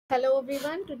Hello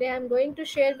everyone. Today I'm going to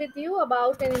share with you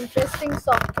about an interesting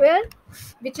software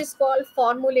which is called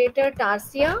Formulator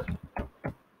Tarsia.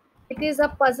 It is a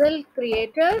puzzle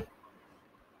creator.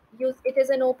 It is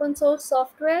an open source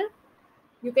software.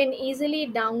 You can easily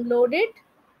download it.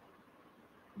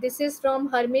 This is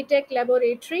from Hermitech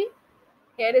Laboratory.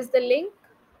 Here is the link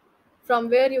from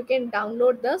where you can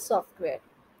download the software.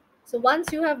 So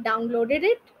once you have downloaded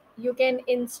it, you can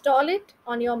install it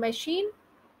on your machine.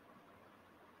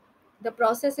 The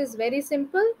process is very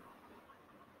simple.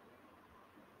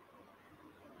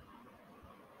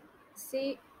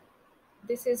 See,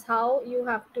 this is how you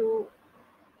have to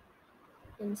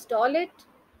install it.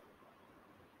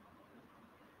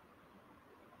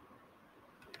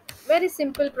 Very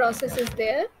simple process is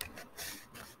there.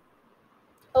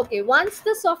 Okay, once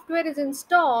the software is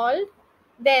installed,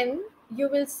 then you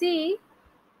will see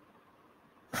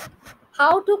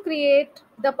how to create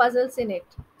the puzzles in it.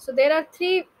 So there are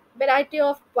three variety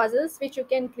of puzzles which you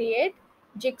can create: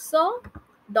 jigsaw,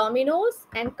 dominoes,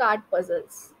 and card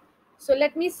puzzles. So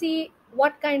let me see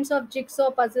what kinds of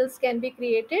jigsaw puzzles can be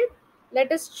created.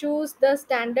 Let us choose the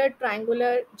standard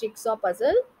triangular jigsaw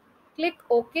puzzle. Click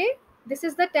OK. This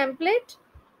is the template.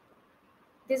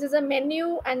 This is a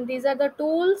menu and these are the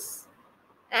tools,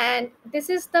 and this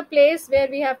is the place where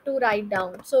we have to write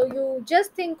down. So you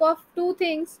just think of two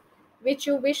things which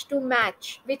you wish to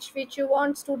match, which you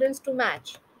want students to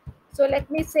match. So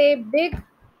let me say big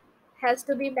has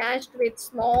to be matched with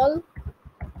small.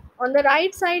 On the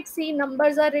right side, see,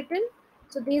 numbers are written.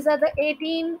 So these are the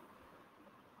 18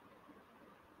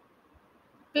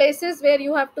 places where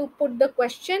you have to put the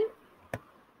question.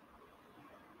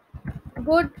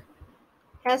 Good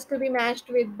has to be matched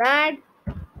with bad.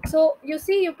 So you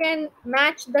see, you can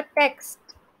match the text.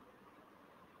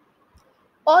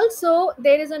 Also,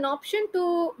 there is an option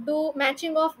to do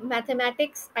matching of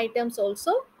mathematics items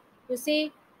also. You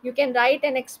see, you can write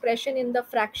an expression in the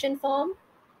fraction form.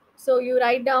 So you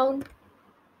write down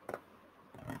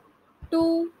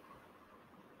 2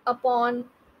 upon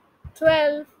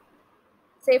 12.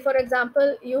 Say for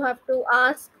example, you have to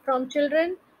ask from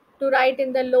children to write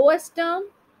in the lowest term.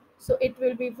 So it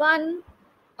will be 1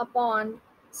 upon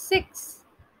 6.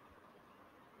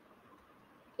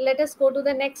 Let us go to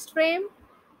the next frame.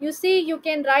 You see, you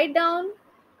can write down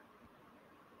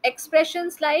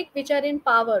expressions like which are in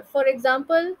power. For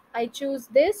example, I choose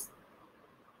this: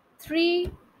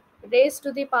 3 raised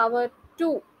to the power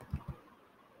 2.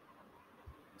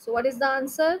 So what is the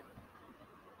answer?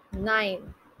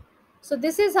 9. So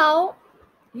this is how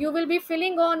you will be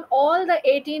filling on all the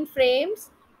 18 frames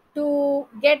to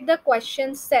get the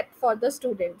questions set for the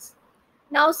students.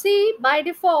 Now see, by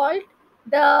default,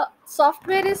 the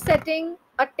software is setting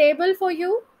a table for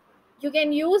you. You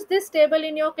can use this table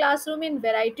in your classroom in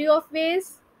variety of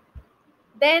ways.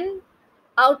 Then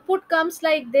output comes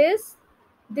like this.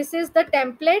 This is the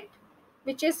template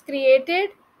which is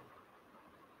created.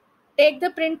 Take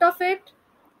the print of it,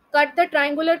 cut the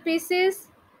triangular pieces,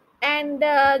 and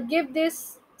give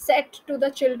this set to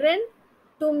the children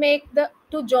to make the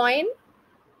to join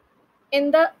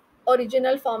in the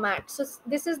original format. So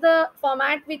this is the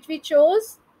format which we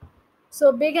chose.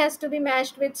 So big has to be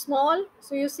matched with small.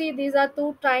 So you see, these are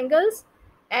two triangles,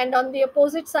 and on the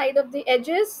opposite side of the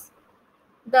edges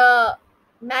the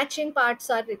matching parts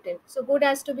are written. So good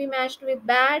has to be matched with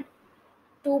bad,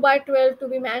 2 by 12 to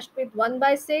be matched with 1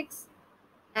 by 6,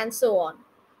 and so on.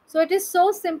 So it is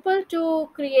so simple to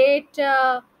create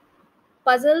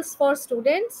puzzles for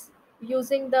students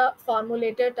using the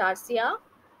Formulator Tarsia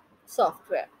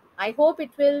software. I hope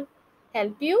it will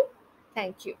help you.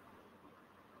 Thank you.